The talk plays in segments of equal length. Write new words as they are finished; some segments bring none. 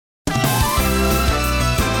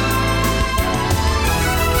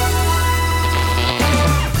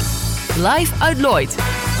Live uit Lloyd.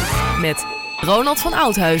 Met Ronald van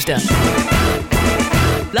Oudheusden.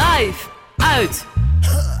 Live uit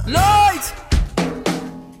Lloyd!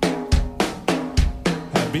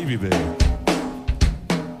 Habibi baby.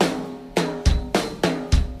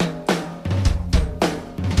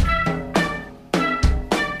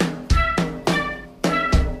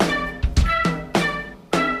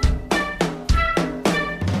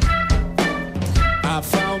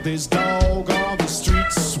 This dog on the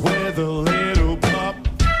streets with a little pup,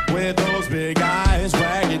 with those big eyes,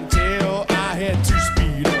 wagging tail. I had to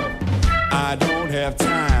speed up. I don't have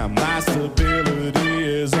time. My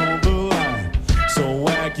stability is on the line. So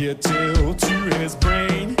wag your tail to his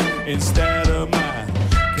brain instead of mine.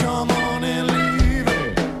 Come on and leave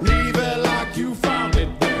it like you found it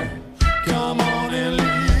there. Come on and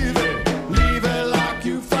leave it like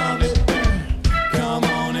you found it there. Come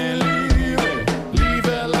on and leave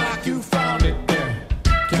it like you found it there.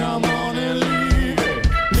 Come on and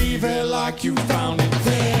leave it like you found it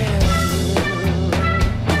there.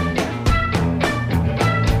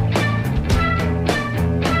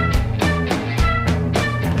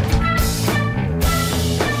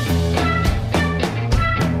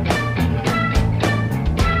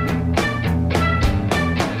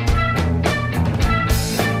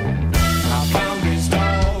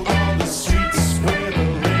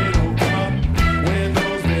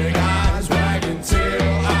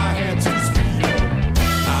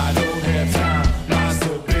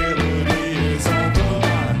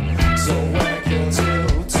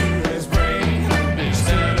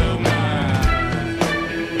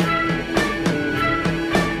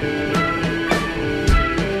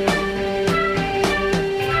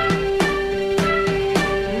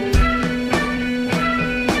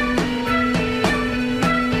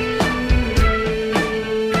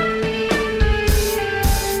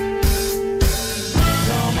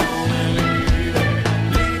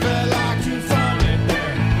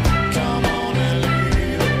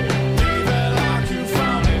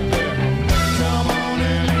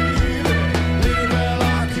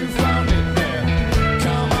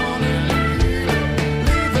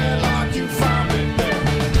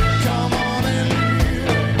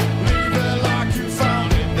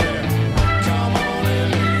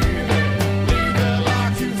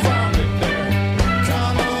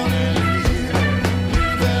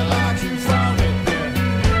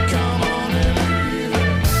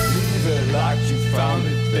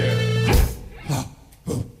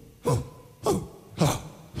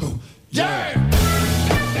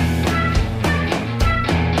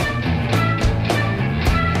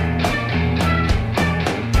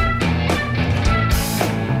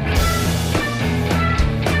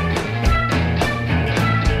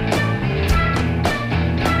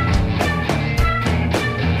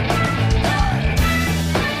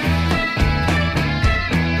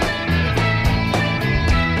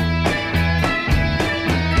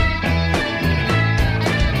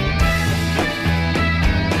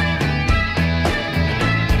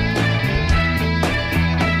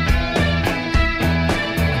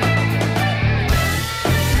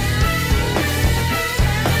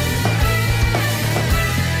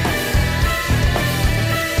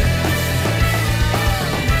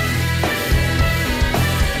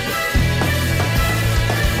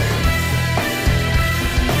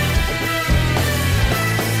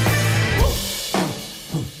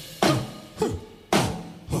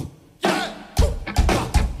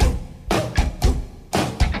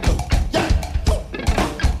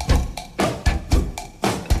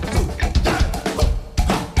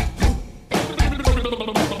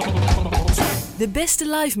 De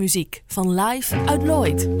beste live muziek van Live uit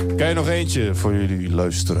Lloyd. Kijk, nog eentje voor jullie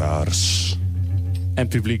luisteraars. En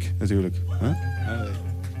publiek natuurlijk. Huh?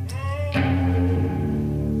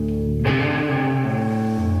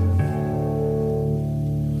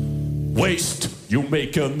 Waste, you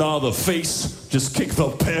make another face. Just kick the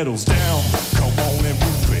pedals down. Come on and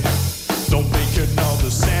move it. Don't make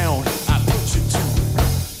another sound. I put you to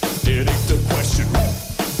it. It ain't the question who.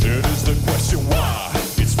 It is the question why.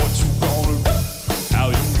 It's what you gonna do. How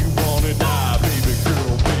you wanna die, baby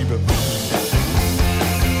girl, baby.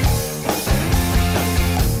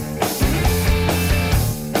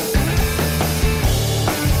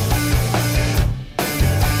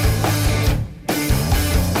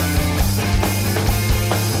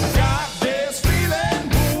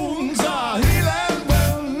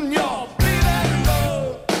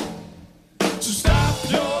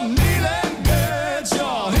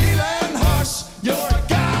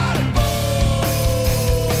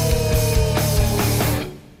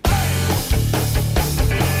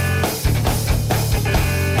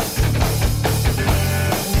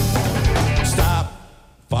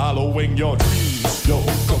 in your dreams. You'll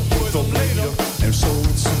hook up with them later, and so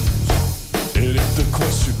it seems. It is the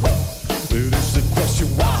question,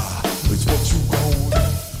 why? It's what you want,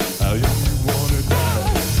 how you want it now.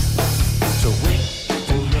 So wait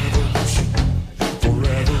for revolution,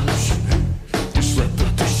 this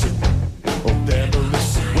repetition of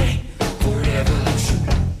demolition. Wait for revolution,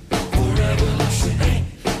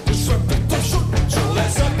 this repetition. So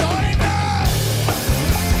let's annoy it now.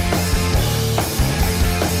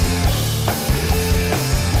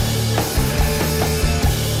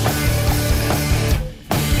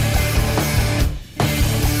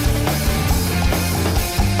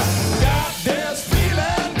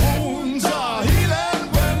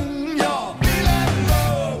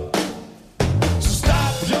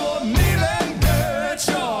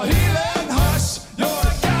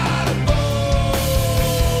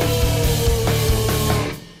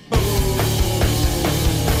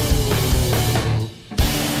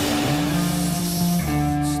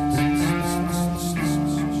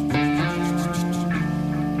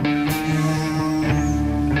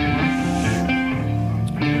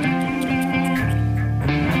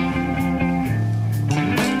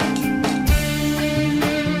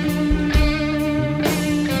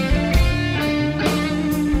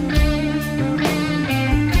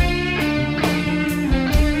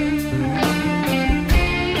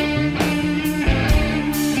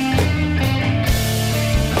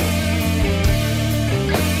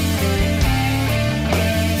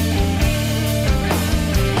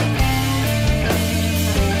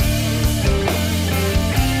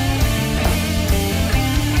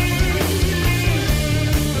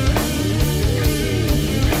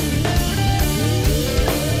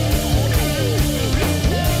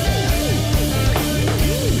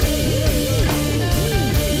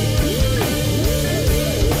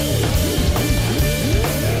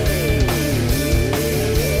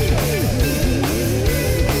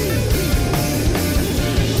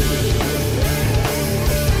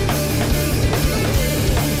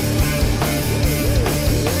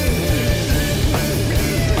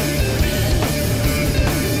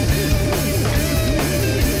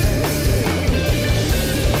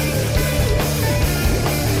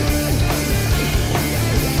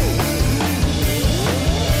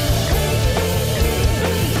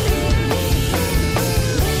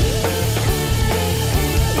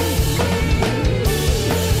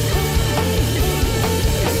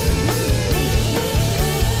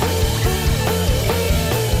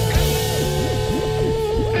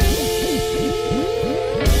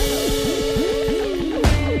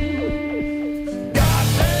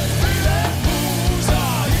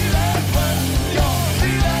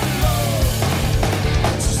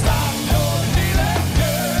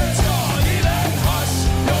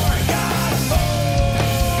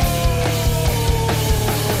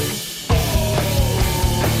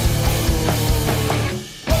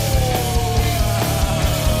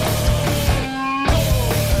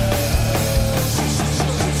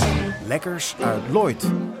 Lekkers uit Lloyd.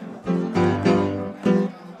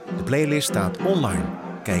 De playlist staat online.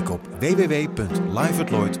 Kijk op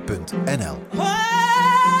www.liveuitloyd.nl.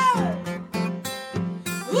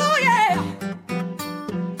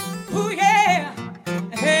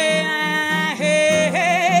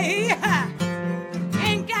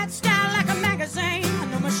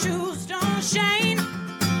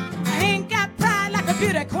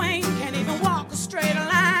 Beauty queen can't even walk a straight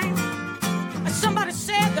line. Somebody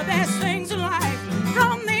said the best things in life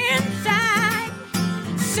from the inside.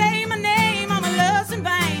 Say my name on my love's in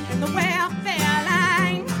vain in the welfare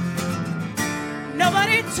line.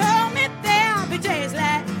 Nobody told me there'll be days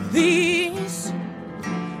like these.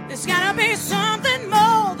 There's gotta be something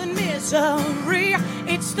more than misery.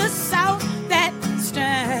 It's the South that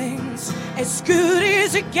stings. As good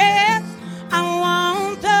as it gets, I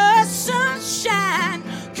want the sunshine.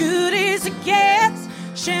 Good as it gets,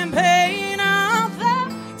 champagne all the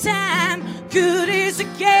time. Good as it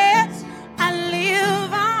gets, I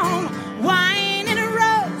live on wine and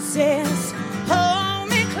roses. Hold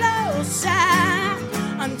me closer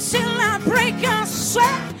until I break a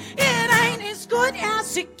sweat. It ain't as good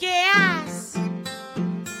as it gets.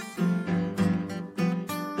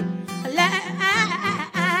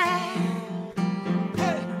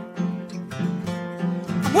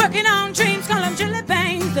 Working on dreams, call them jelly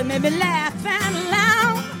beans that made me laugh out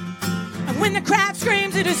loud. And when the crowd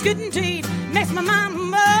screams, it is good indeed, makes my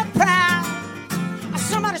mama proud.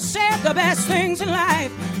 Somebody said the best things in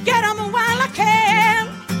life, get on the while I can.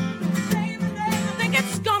 Say the name, I think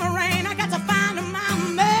it's gonna rain, I got to find my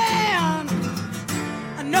man.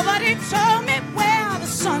 And nobody told me where the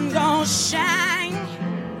sun gon' shine.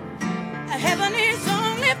 Heaven is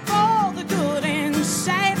only for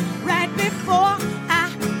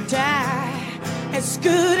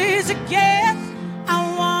good as it gets.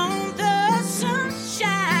 I want the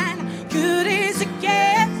sunshine, good as it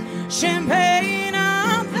gets. Champagne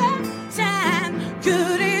all the time,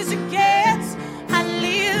 good as it gets. I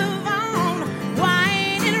live on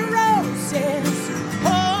wine and roses.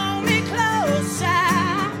 Hold me closer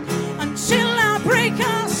until I break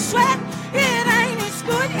a sweat. It ain't as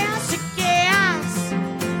good as it gets.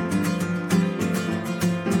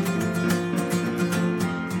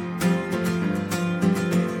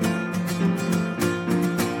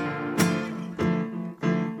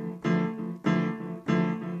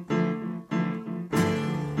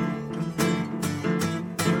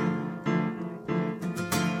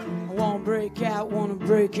 Wanna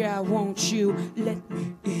break out, won't you let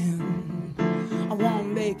me in? I wanna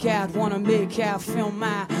make out, fill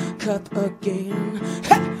my cup again.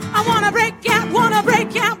 Hey! I wanna break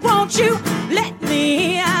out, won't you let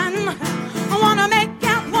me in? I wanna make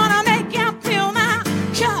out, fill my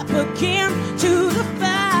cup again to the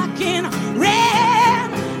fucking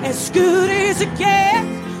red. As good as it gets.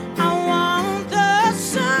 I want the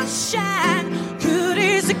sunshine, good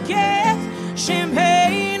as it gets.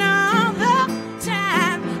 Champagne all the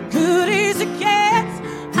time, good as it gets.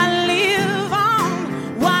 I live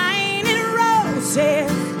on wine and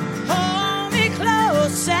roses. Hold me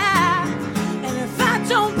closer, and if I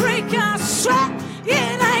don't break a sweat,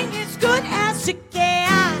 it ain't as good as it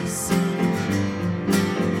gets.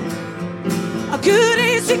 Good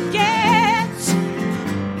as it gets.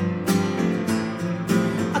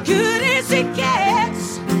 Good as it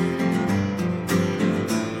gets.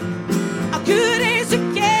 Good as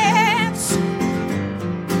it gets.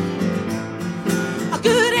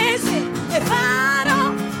 Good as it. If I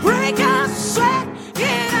don't break a sweat,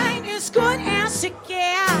 it ain't as good as it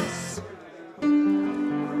gets.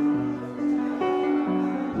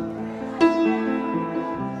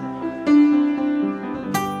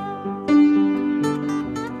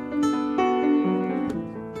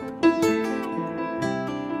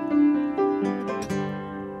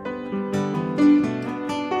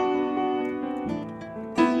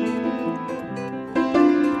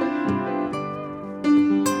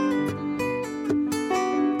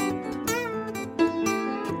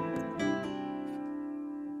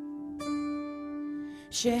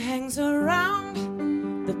 She hangs around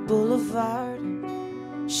the boulevard.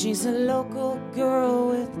 She's a local girl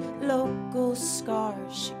with local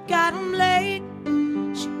scars. She got 'em late,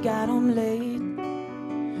 she got 'em late.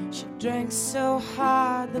 She drank so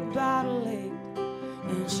hard the bottle ached.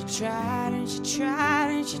 And she tried and she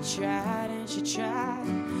tried and she tried and she tried,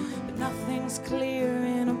 but nothing's clear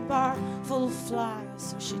in a bar full of flies.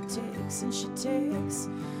 So she takes and she takes,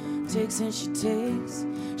 takes and she takes.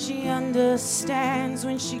 She understands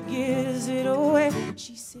when she gives it away.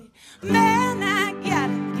 She said, man, I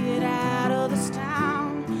gotta get out of this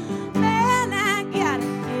town. Man, I gotta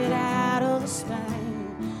get out of this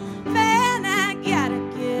pain. Man, I gotta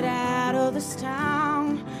get out of this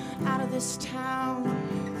town. Out of this town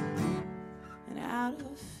and out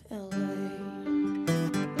of LA.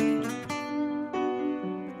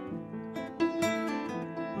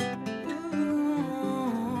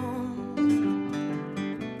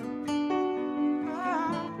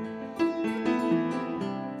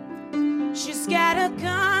 She's got a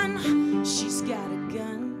gun, she's got a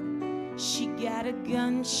gun. She got a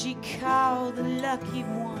gun, she called the lucky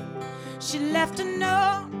one. She left a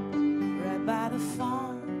note right by the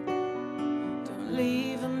phone. Don't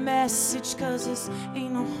leave a message, cause this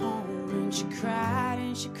ain't no home. And she cried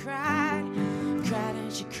and she cried, cried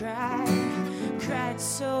and she cried. Cried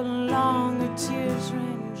so long her tears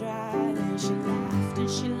ran dry. And she laughed and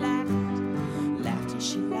she laughed, laughed and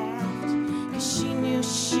she laughed, cause she knew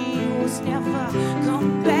she was never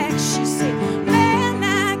come back. She said, man,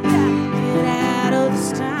 I gotta get out of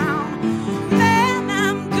this town. Man,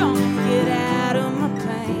 I'm gonna get out of my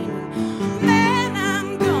pain. Man,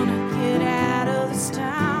 I'm gonna get out of this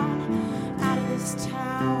town. Out of this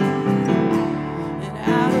town and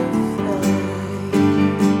out of LA.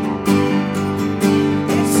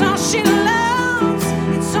 It's all she loves,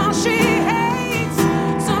 it's all she hates.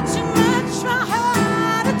 It's all too much for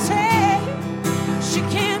her to take. She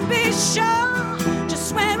can't be sure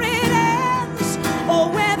just where it ends or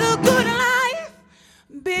where the good life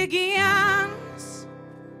begins.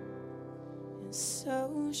 And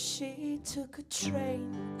so she took a train.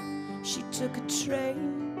 She took a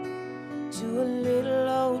train to a little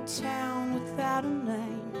old town without a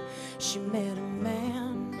name. She met a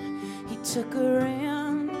man, he took her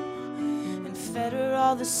in and fed her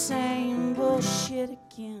all the same bullshit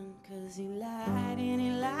again. Cause he lied and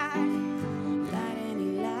he lied, lied and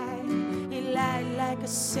he lied. lied like a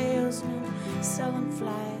salesman selling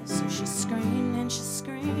flies. So she screamed and she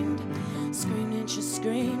screamed, screamed and she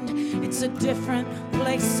screamed. It's a different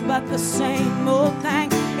place but the same old thing.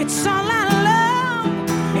 It's all I love,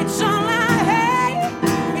 it's all I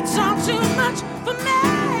hate. It's all too much for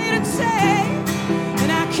me to take,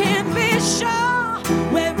 and I can't be sure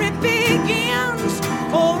where it begins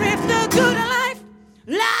or if the good life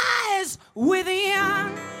lies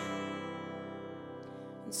within.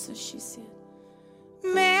 And so she said,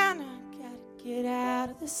 man, I gotta get out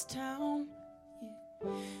of this town.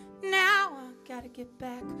 Yeah. Now I gotta get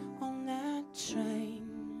back on that train.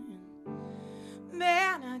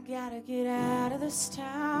 Man, I gotta get out of this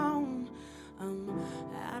town. I'm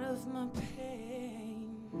out of my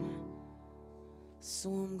pain. So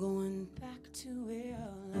I'm going back to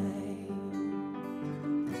LA.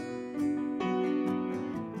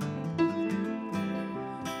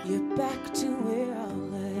 You're back to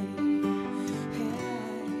LA.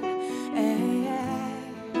 Hey, hey,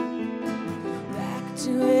 back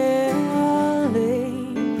to LA.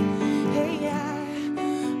 Hey,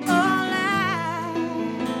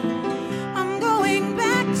 I'm going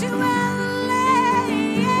back to LA.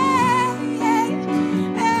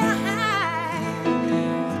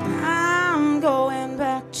 I'm going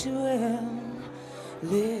back to LA.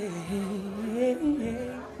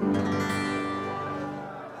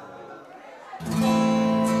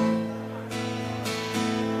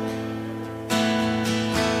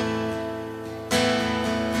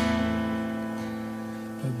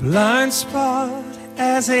 Blind spot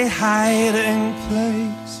as a hiding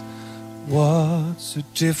place. What's the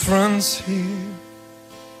difference here?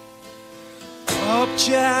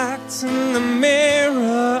 Objects in the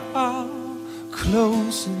mirror are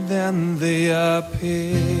closer than they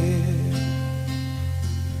appear.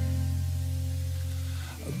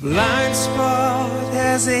 A blind spot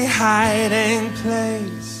as a hiding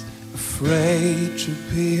place, afraid to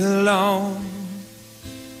be alone.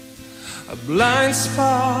 A blind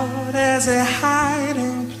spot as a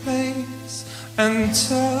hiding place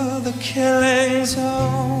until the killing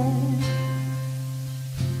zone.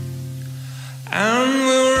 And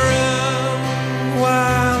we'll run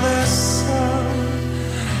while the sun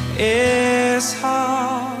is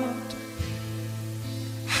hot.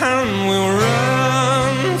 And we'll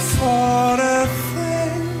run for the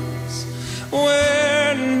things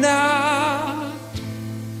we're not.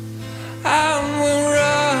 And we'll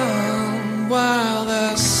run while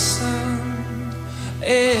the sun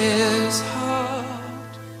is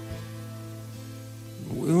hot.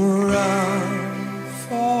 We'll run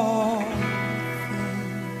for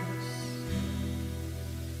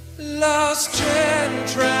things lost in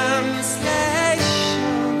translation.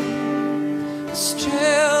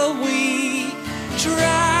 Still we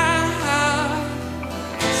try.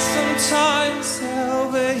 Sometimes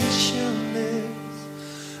salvation is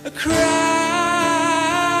a cry.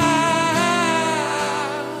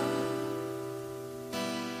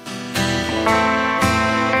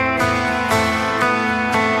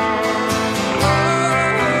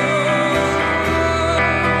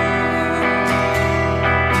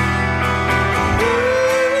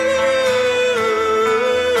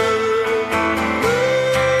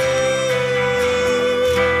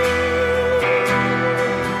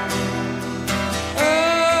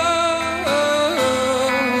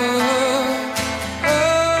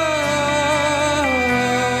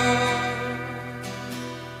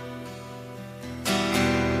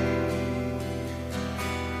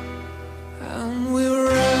 And we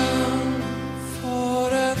run for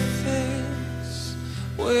the things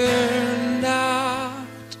we're not.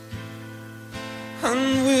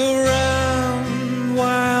 And we run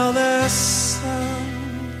while the sun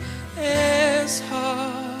is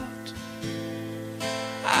hot.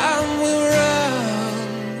 And we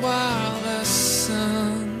run while the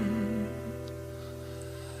sun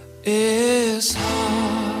is hot.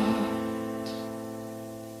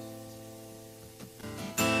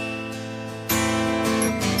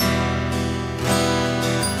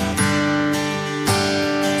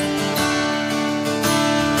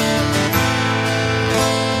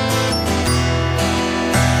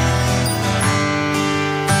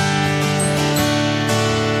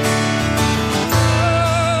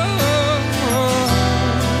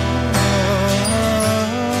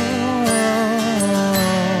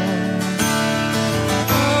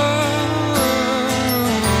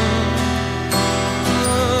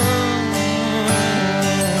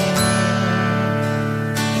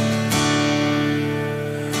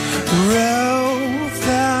 Row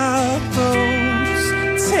the boats,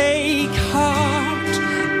 take heart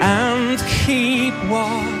and keep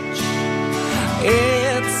watch.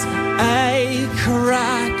 It's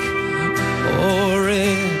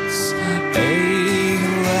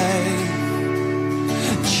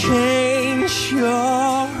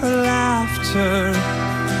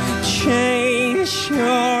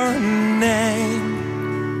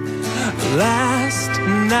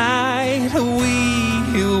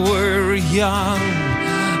young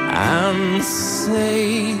and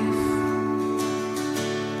safe.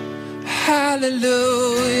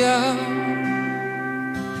 Hallelujah,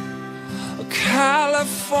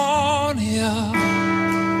 California,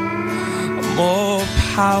 more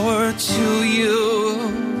power to you,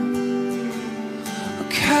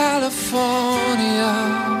 California.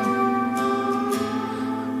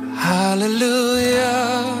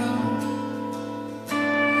 Hallelujah,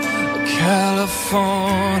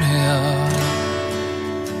 California.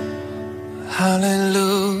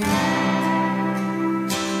 Hallelujah.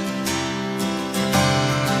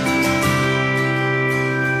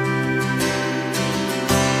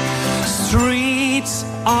 Streets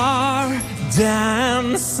are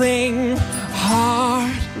dancing,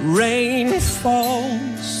 hard rain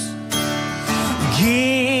falls.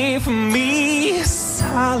 Give me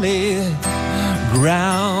solid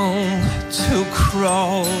ground to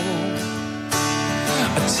crawl.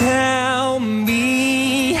 Tell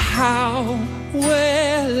me how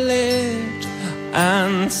we're lived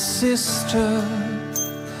and sister,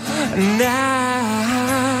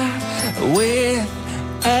 not with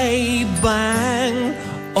a bang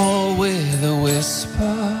or with a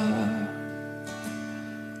whisper.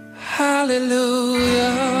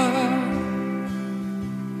 Hallelujah,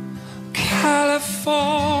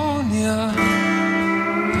 California,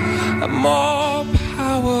 more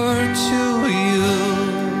power to you.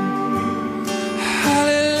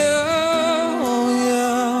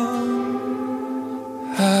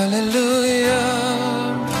 Hallelujah,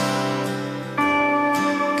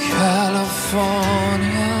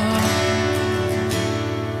 California.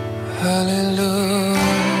 Hallelujah.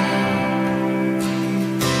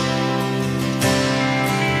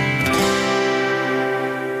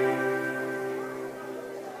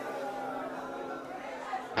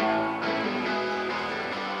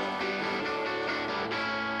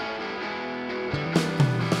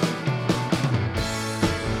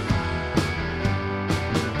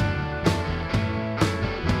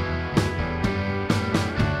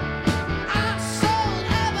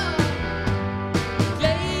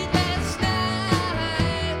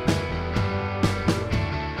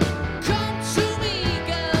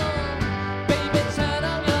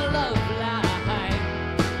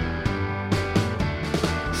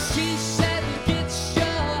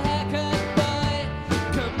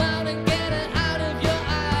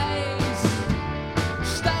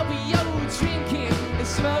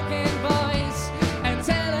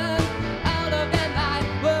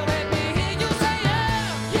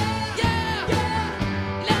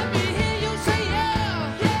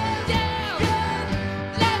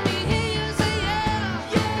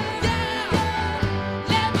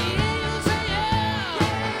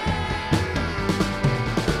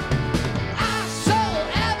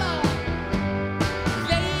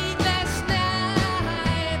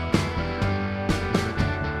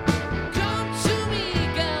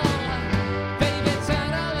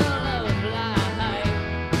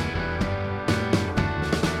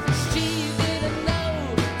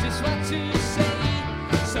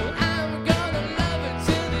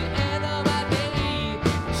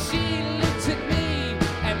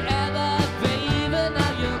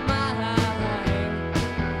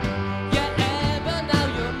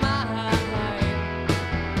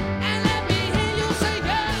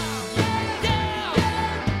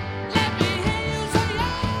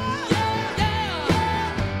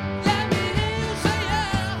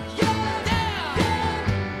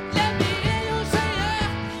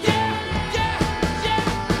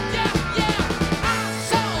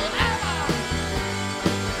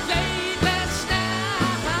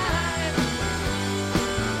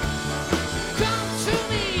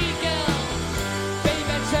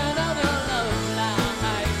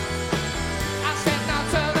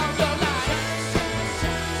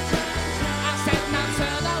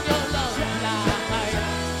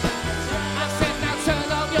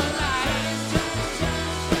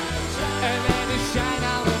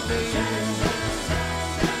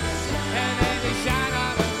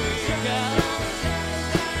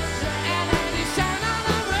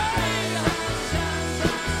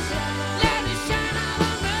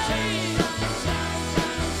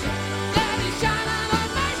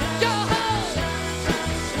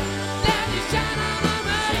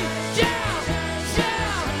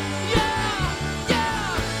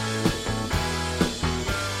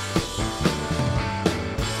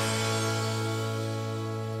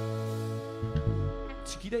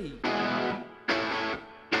 idee.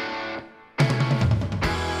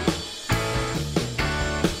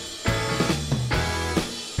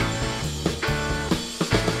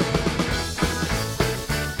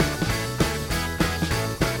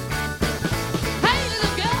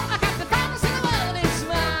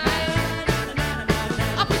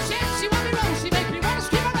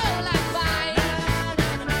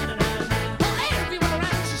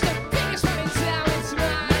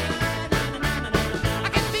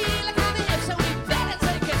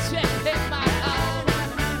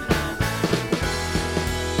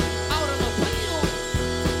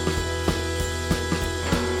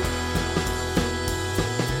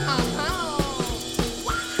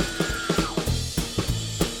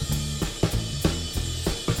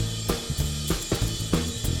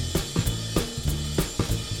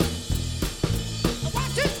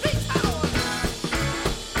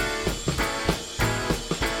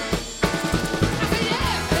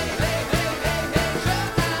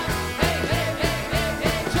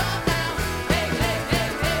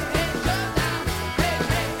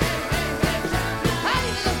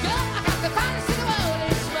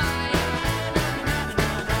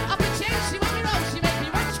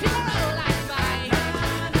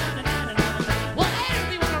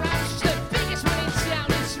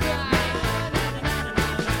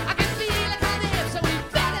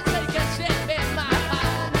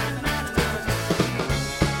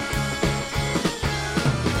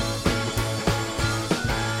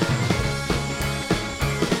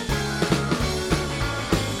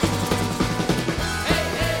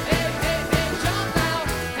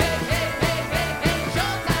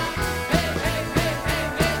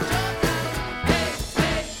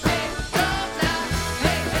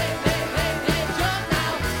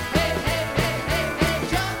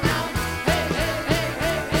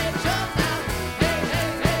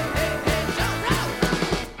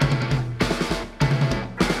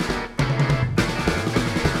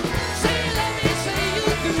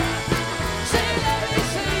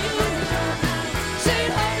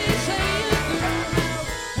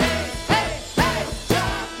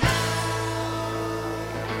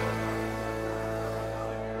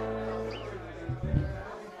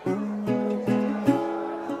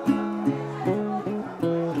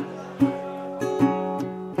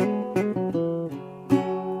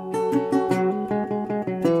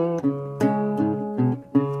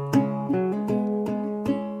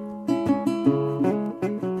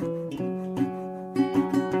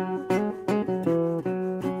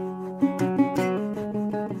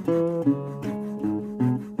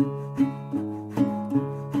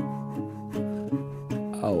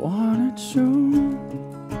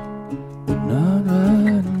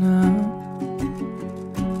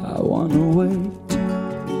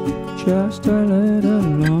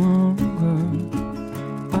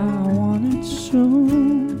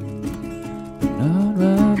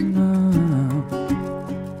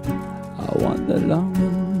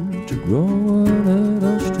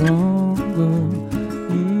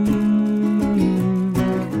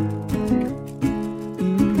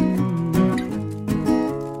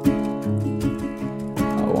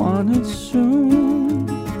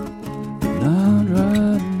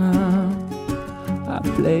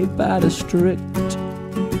 by the strict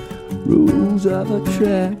rules of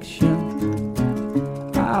attraction.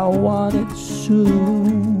 I want it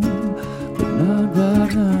soon, but not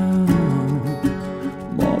right now.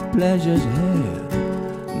 More pleasures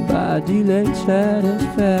had by delayed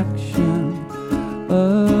satisfaction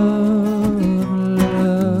of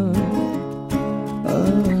love,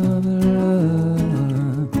 of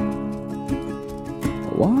love.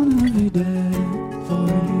 I wanna be there for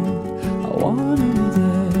you, I wanna be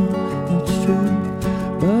there, it's true,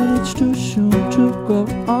 but it's too soon to go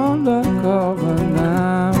undercover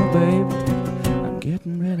now, baby. I'm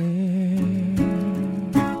getting ready.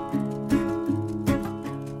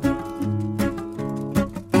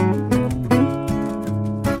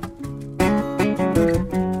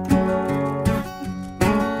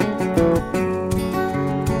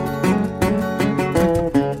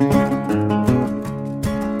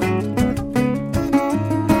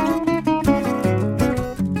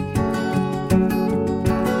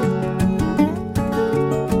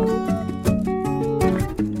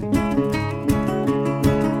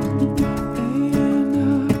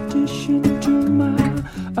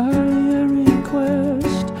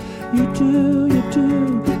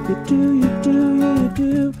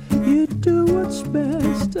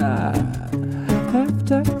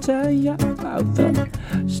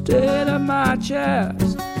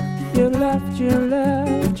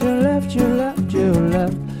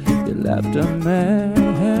 A mess,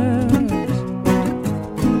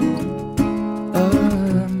 a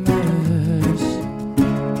mess.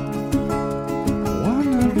 I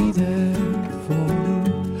wanna be there for you,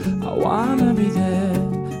 I wanna be there,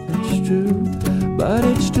 it's true, but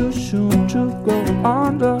it's too soon to go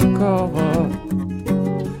undercover.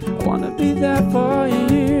 I wanna be there for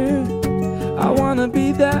you, I wanna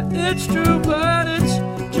be there, it's true, but it's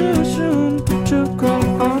too soon to go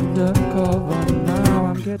undercover. Now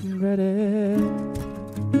I'm getting ready.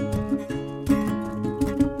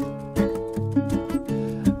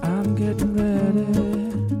 I'm getting ready.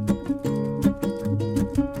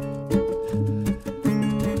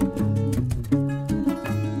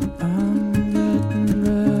 I'm getting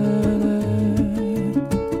ready.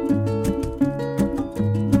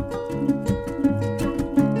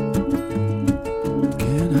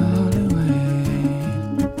 Can't hardly wait.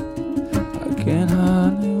 I can't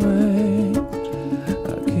hardly wait.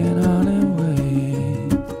 I can't hardly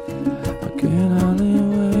wait. I can't hardly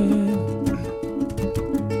wait.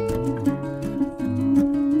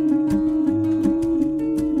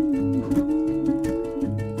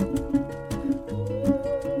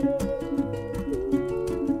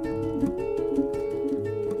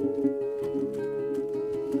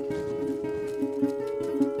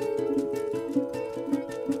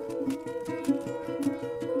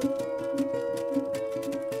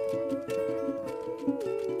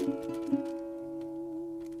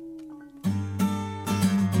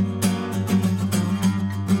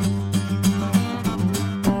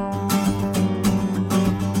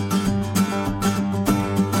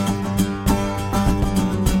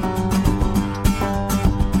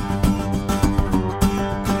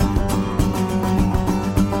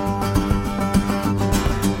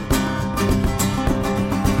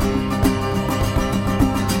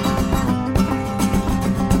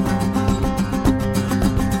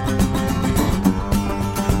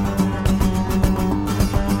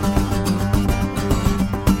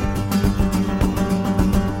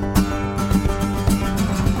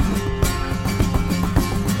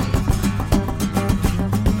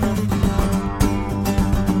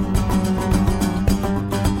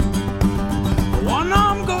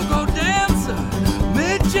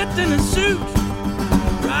 In a suit,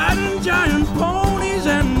 riding giant ponies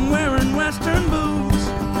and wearing western boots,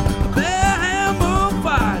 bare hammer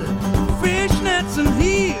fighter, fishnets and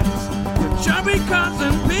heels, chubby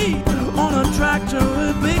Cousin Pete on a tractor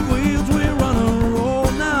with big wheels. We're on a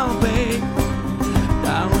roll now, babe,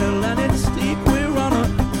 downhill and it's steep. We're on a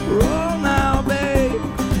roll now, babe,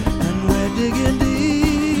 and we're digging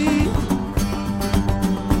deep,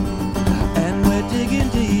 and we're digging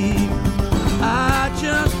deep. I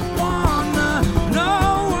just wanna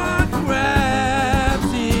know what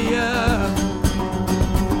grabs you.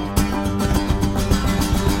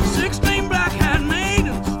 16 black hat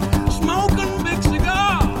maidens smoking big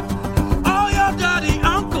cigars. All your dirty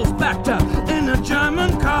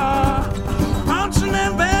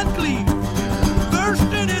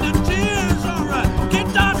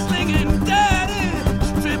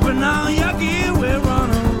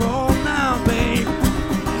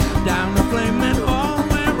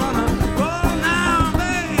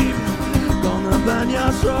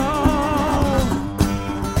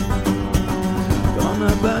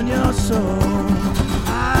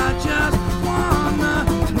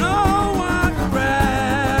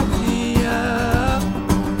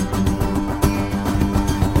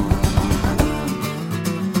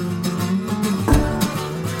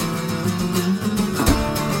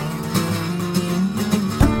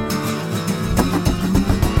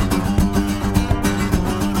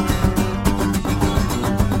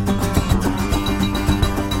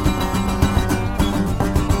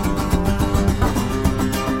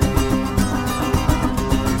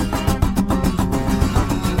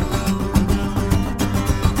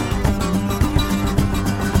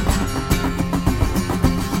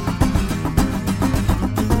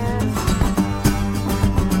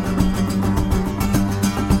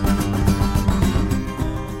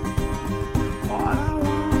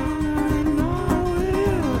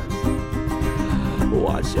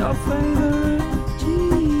What's your favorite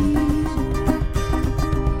cheese?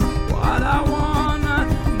 What I wanna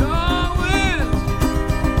know is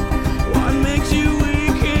what makes you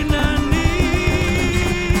weak in the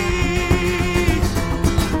knees.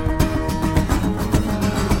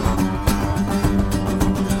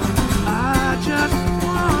 I just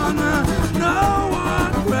wanna know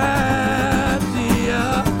what grabs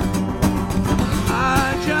you.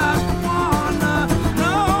 I just wanna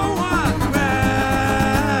know what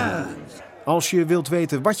grabs. Als je wilt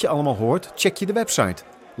weten wat je allemaal hoort, check je de website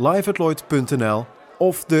LiveUitLloyd200317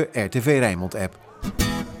 of de RTV Rijnmond app.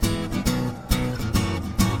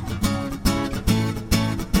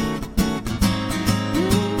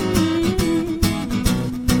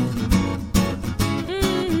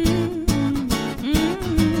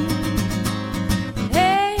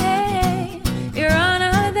 Hey, hey, you're on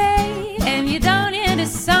a holiday and you don't hear the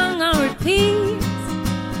song on repeat.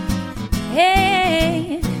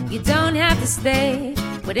 Hey, you don't have to stay.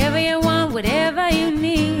 Whatever you want, whatever you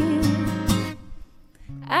need.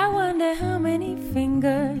 I wonder how many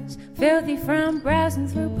fingers, filthy from browsing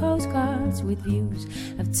through postcards with views,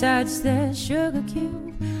 have touched the sugar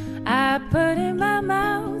cube I put in my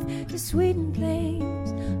mouth to sweeten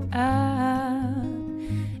things up.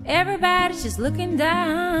 Everybody's just looking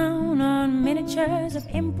down on miniatures of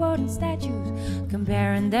important statues,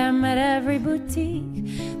 comparing them at every boutique.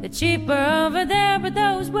 They're cheaper over there, but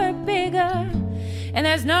those were bigger. And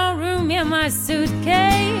there's no room in my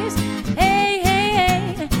suitcase. Hey, hey,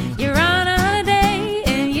 hey, you're on a holiday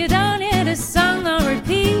and you don't hear the song on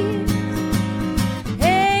repeat.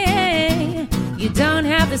 Hey, hey, you don't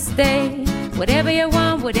have to stay. Whatever you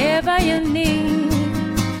want, whatever you need.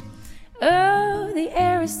 Oh, the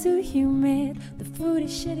air is too humid, the food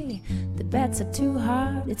is shitty, the beds are too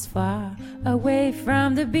hard, it's far away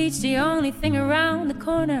from the beach. The only thing around the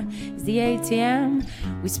corner is the ATM.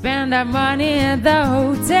 We spend our money at the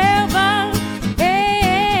hotel bar. Hey,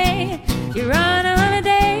 hey, you're on a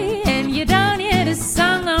holiday and you don't hear the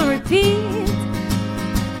song on repeat.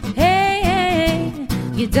 Hey, hey,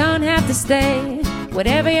 you don't have to stay.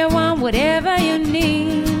 Whatever you want, whatever you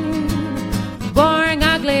need. Boring,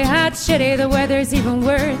 ugly, hot, shitty, the weather's even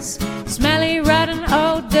worse. Smelly, rotten,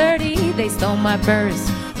 old, dirty, they stole my purse.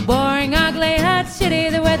 Boring, ugly, hot, shitty,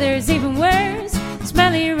 the weather's even worse.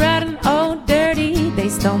 Smelly, rotten, old, dirty, they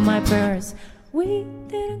stole my purse. We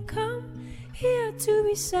didn't come here to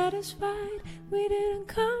be satisfied. We didn't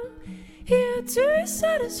come here to be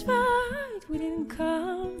satisfied. We didn't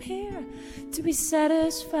come here to be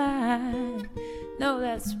satisfied. No,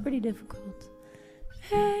 that's pretty difficult.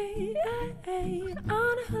 Hey, hey, hey,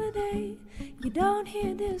 on a holiday, you don't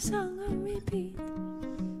hear this song on repeat.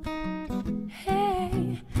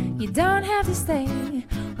 Hey, you don't have to stay.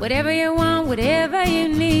 Whatever you want, whatever you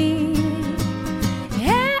need.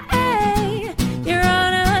 Hey, hey, you're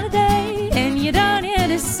on a holiday and you don't hear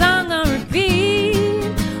this song on repeat.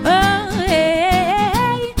 Oh,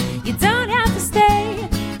 hey, you don't have to stay.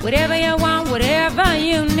 Whatever you want, whatever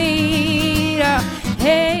you need.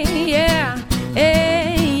 Hey, yeah, hey.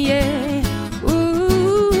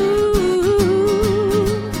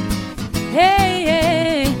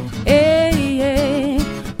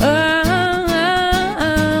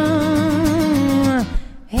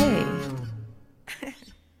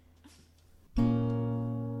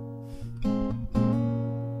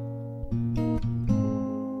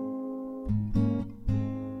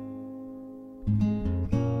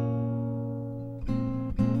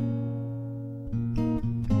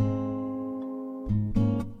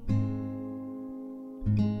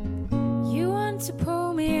 To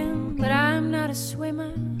pull me in, but I'm not a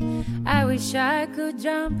swimmer. I wish I could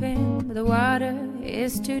jump in, but the water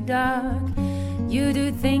is too dark. You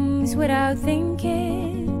do things without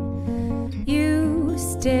thinking. You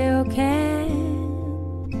still can.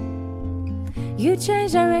 You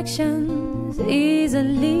change directions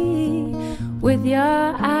easily with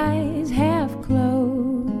your eyes half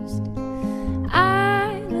closed.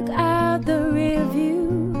 I look out the rear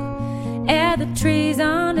view at the trees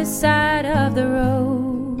on the side of the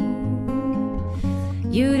road.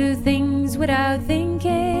 You do things without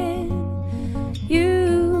thinking.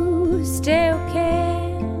 You still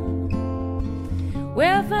can.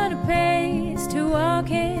 We'll find a pace to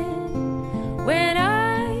walk in when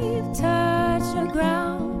I've touched the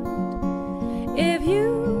ground. If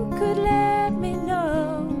you could let me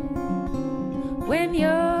know when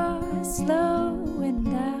you're slowing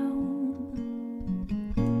down.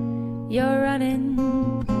 You're running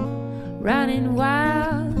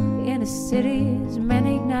wild in the city's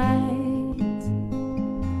many nights.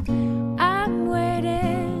 I'm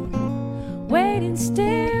waiting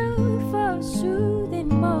still for a soothing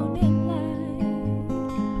moment.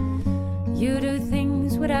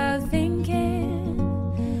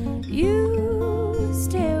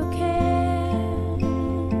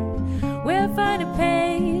 find a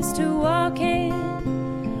pace to walk in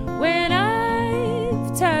when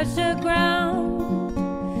I've touched the ground.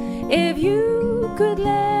 If you could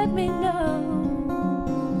let me know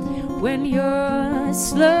when you're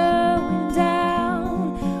slowing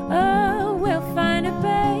down, oh, we'll find a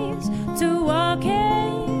pace to walk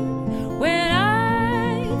in when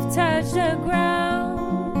I've touched the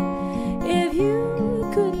ground. If you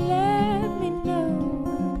could let me know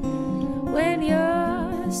when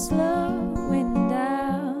you're slowing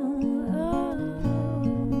down, oh.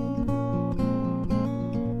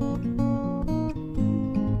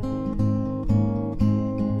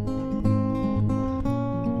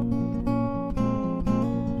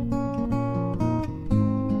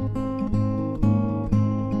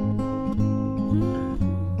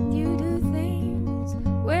 You do things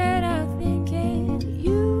without thinking.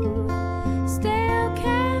 You still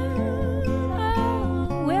can.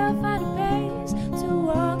 Oh, we'll find a pace to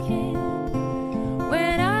walk in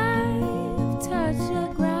when I've touched the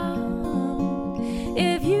ground.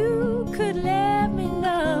 If you could let me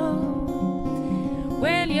know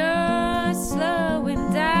when you're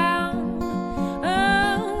slowing down,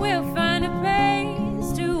 oh, we'll find a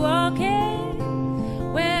pace to walk in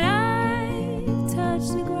when I've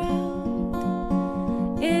touched the ground.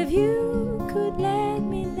 If you could let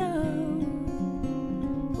me know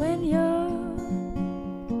when you're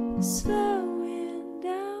slowing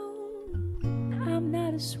down. I'm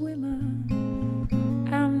not a swimmer.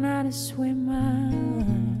 I'm not a swimmer.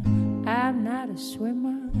 I'm not a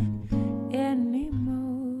swimmer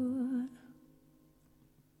anymore.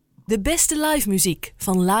 De beste live muziek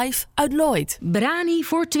van Live uit Lloyd. Brani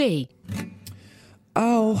voor 2.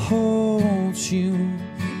 I'll hold you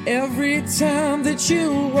every time that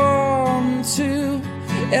you want to,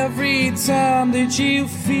 every time that you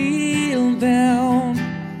feel down.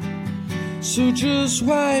 So just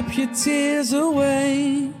wipe your tears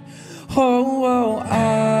away. Oh,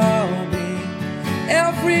 I'll be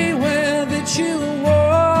everywhere that you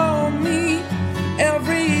want me,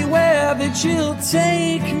 everywhere that you'll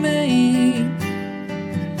take me.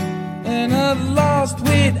 And I'm lost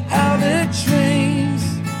without a trace.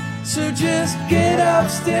 So just get up,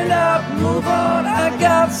 stand up, move on. I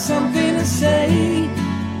got something to say.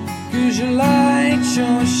 'Cause your light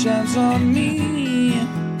sure shines on me.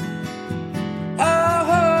 I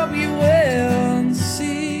hope you will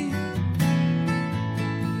see.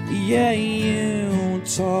 Yeah, you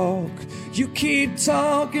talk. You keep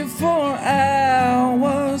talking for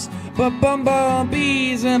hours, but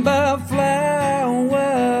bumblebees and but flowers.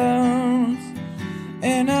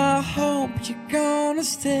 And I hope you're gonna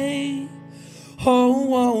stay.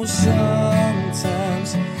 Oh,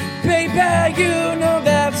 sometimes, baby, you know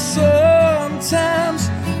that sometimes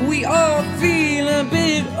we all feel a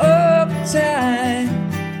bit uptight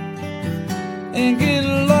and get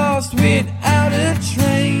lost without a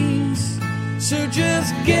trace. So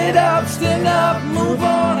just get up, stand up, move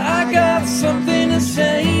on. I got something to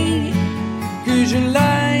say. 'Cause your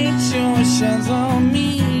light sure shines on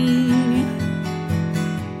me.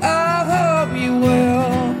 I hope you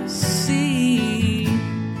will see.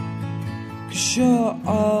 'Cause you're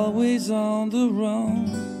always on the run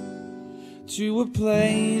to a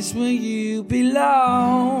place where you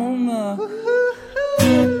belong.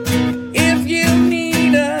 If you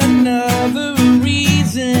need another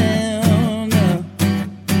reason,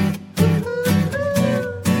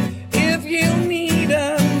 if you need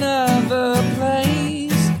another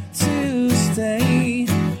place to stay,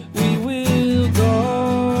 we will go.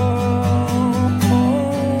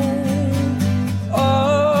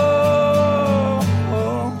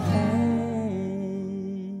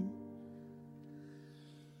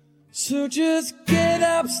 So just get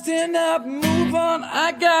up, stand up, move on.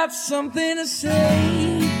 I got something to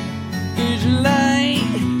say. 'Cause your light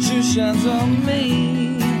sure shines on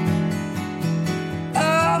me.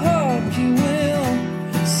 I hope you will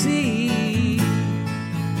see.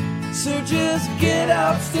 So just get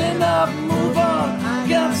up, stand up, move on. I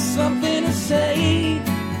got something to say.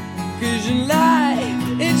 'Cause your light,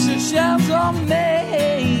 it sure shines on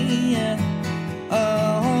me. I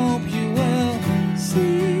hope you will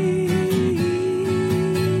see.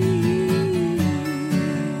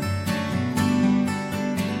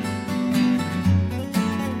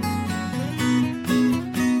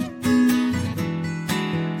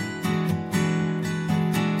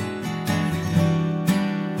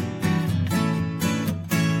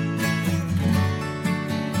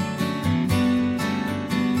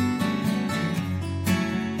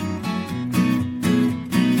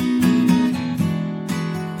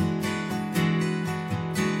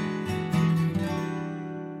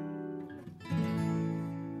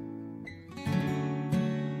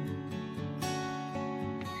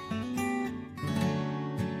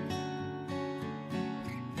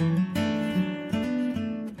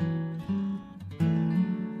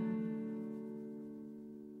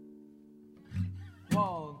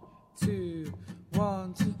 2,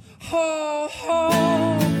 1, 2. Ho, ho.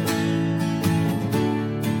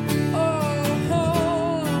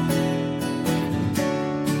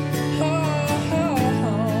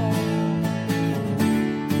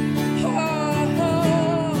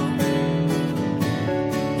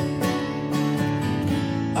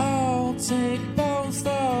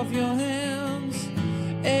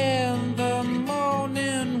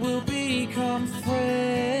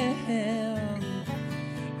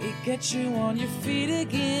 Get you on your feet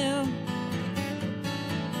again.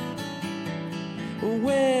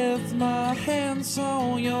 With my hands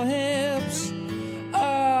on your hips,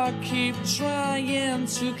 I keep trying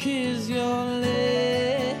to kiss your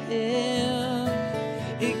lips.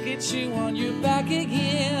 It gets you on your back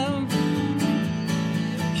again.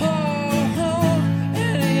 Oh, oh,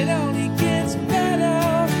 and it only gets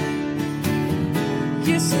better.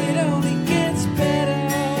 Yes, it only gets better.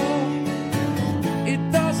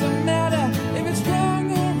 It doesn't matter if it's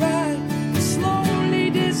wrong or right. Slowly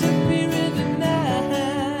disappear in the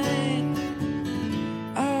night.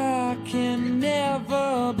 I can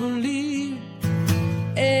never believe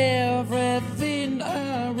everything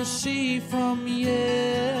I receive from you.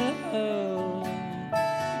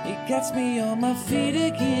 It gets me on my feet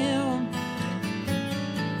again.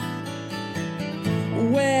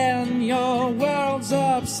 When your world's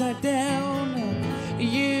upside down,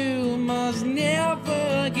 you must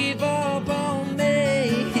never give up on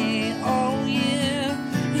me. Oh yeah,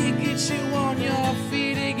 it gets you on your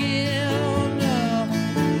feet again.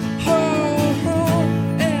 Oh, oh,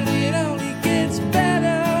 and it only gets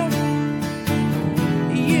better.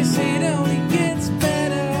 Yes, it only gets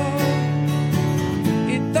better.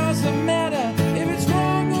 It doesn't matter if it's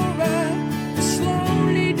wrong or right.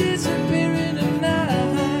 Slowly disappear in the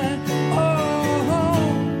night. Oh, oh,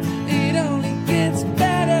 it only gets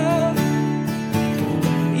better.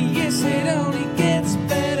 Yes, it only gets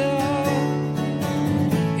better.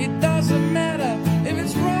 It doesn't matter if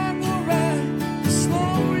it's wrong or right.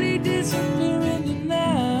 Slowly disappear in the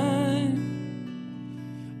night.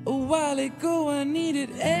 A while ago I needed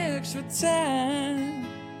extra time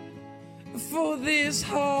for this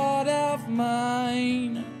heart of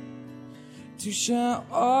mine to shine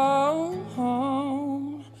on,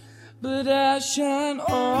 but I shine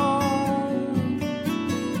on.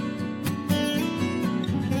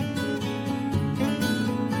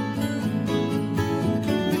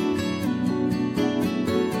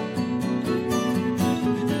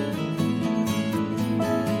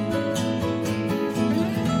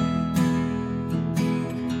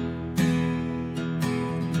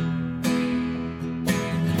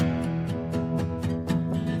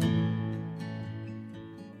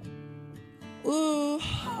 Ooh,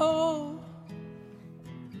 oh.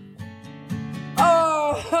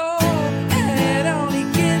 Oh, oh, it only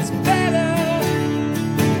gets better.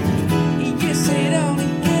 Yes, it only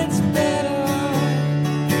gets better.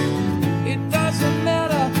 It doesn't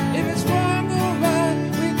matter if it's wrong or right.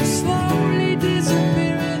 We can slowly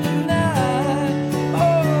disappear in the night. Oh,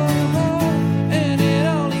 oh, and it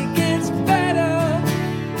only gets better.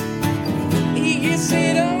 Yes,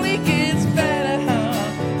 it only gets better.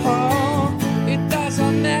 Oh, it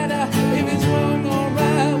doesn't matter if it's wrong or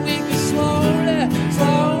right. We can slowly,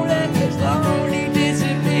 slowly, slowly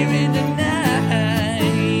disappear in the night.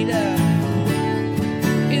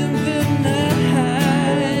 In the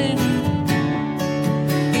night.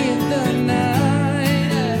 In the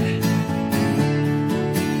night.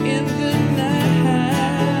 In the night.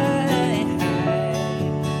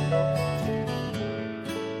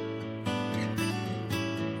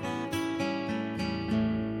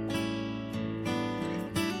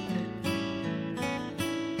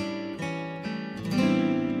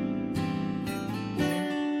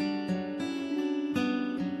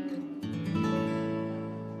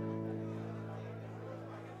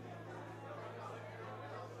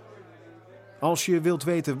 Als je wilt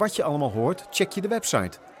weten wat je allemaal hoort, check je de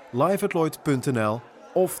website LiveUitLloyd200317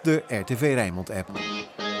 of de RTV Rijnmond app.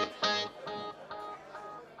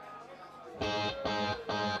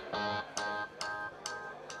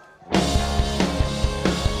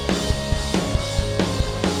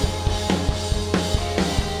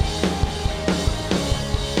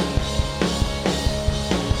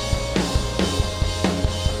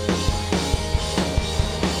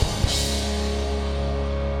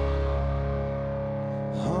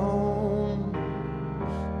 Home,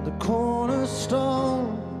 the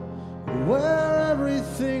cornerstone, where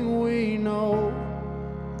everything we know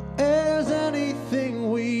is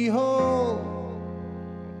anything we hold.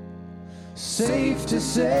 Safe to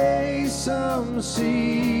say some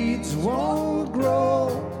seeds won't grow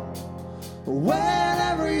when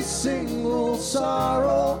every every single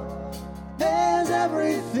sorrow is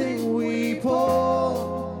everything we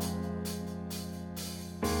pour.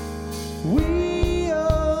 We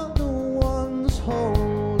are the ones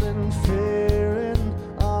holding fear in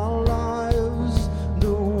our lives.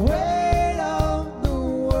 The weight of the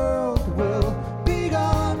world will be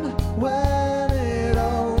gone when it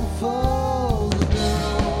all falls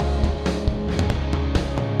down.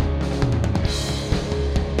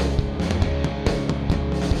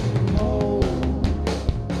 Oh,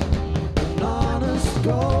 an honest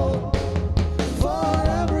goal for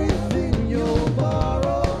everything you'll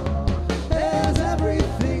borrow is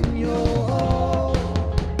everything you'll owe.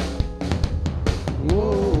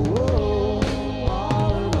 Whoa, whoa,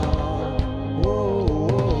 all in all, whoa,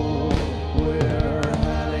 whoa, we're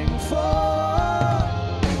heading for.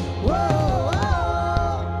 Whoa,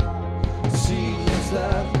 whoa, seems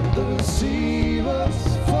that deceive us,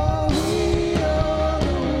 for we are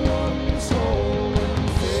the ones holding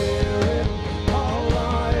fear in our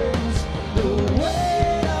lives. The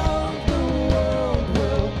weight of the world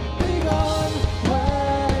will be gone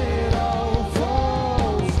when it all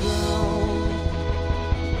falls down.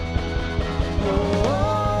 Oh,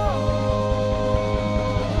 oh,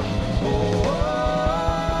 oh, oh.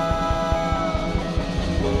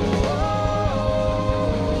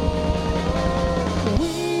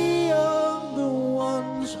 We are the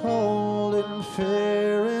ones holding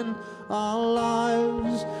fear in our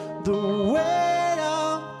lives. The weight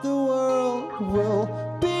of the world will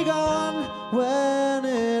be gone when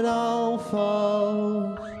it all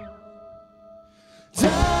falls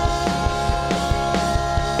down.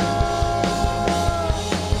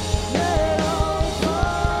 It all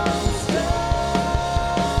falls down.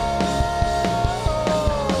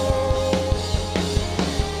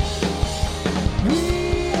 We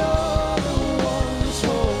are the ones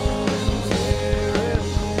holding fear in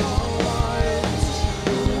our lives.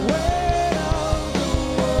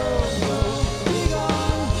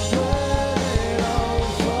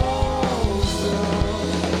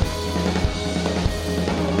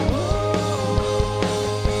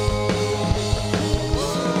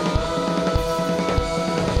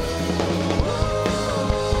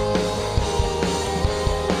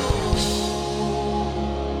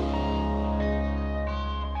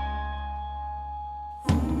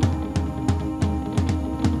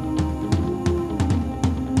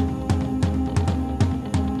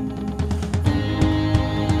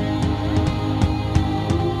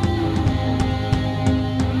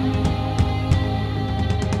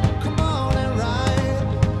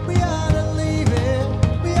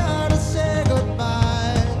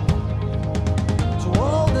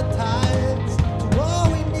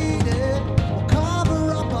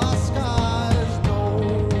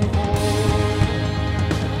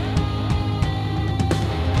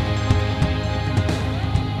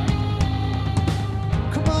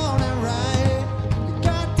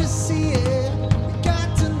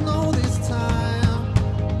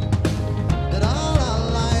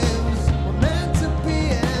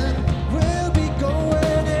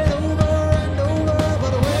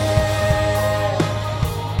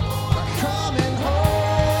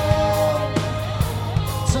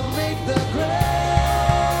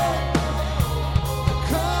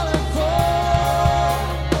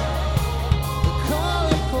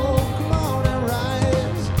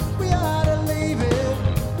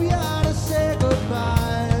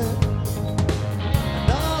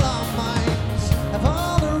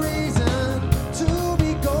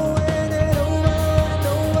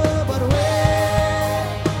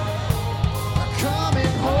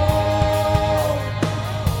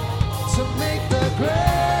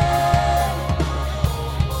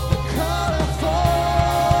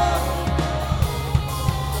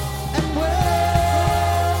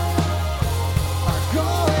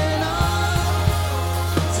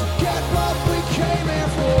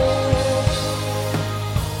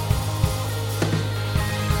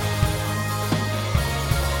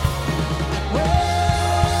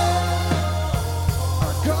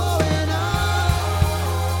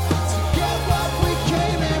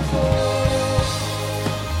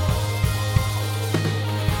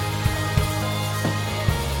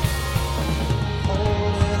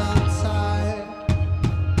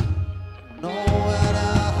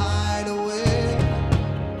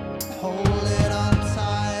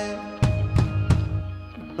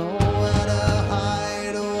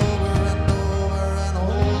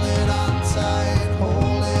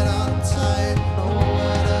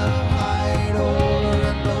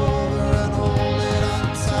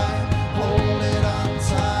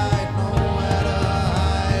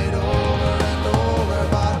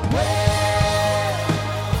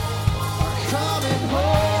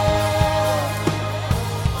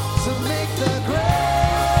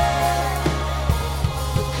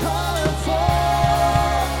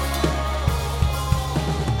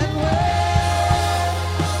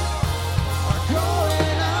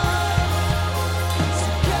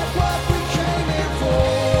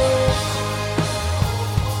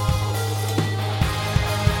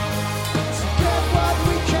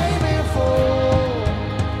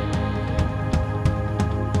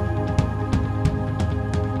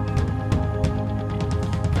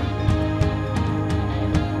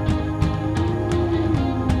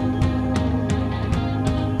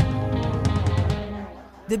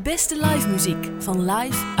 De beste live muziek van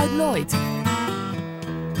Live uit Lloyd.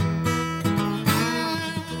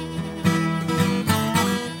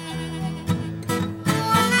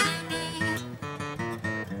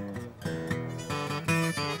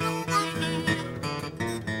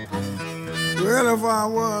 Well, if I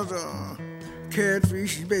was a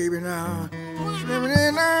catfish baby now, swimming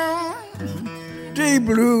in the deep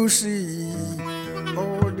blue sea,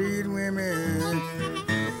 all these women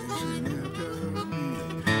chasing after me,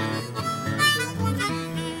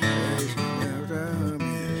 chasing after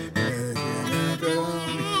me, chasing after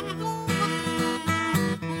me.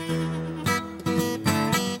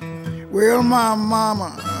 Well, my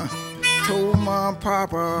mama told my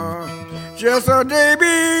papa just a day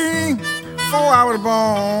before I was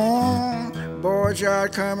born, boy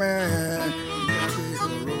child coming. Be a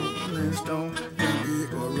rolling stone, be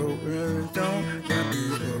a rolling stone, be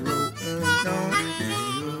a rolling stone, be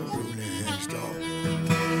a rolling stone.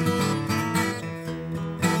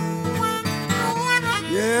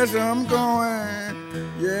 Yes,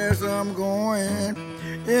 I'm going,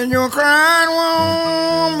 and your crying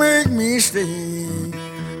won't make me stay.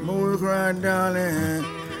 More cry, darling,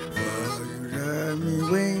 will you drive me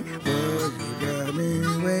away? Will you drive me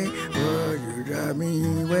away? Will you drive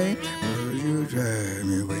me away? Will you drive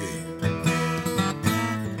me away?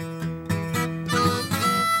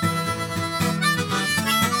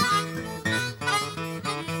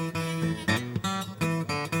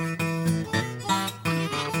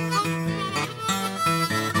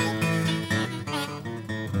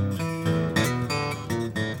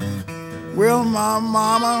 Well, my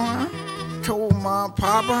mama told my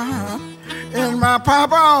papa, and my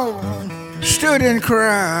papa stood and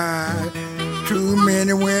cried. Too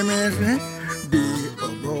many women be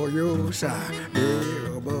above your side, be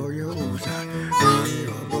above your side, be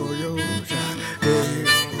above your side, be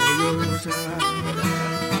above your side.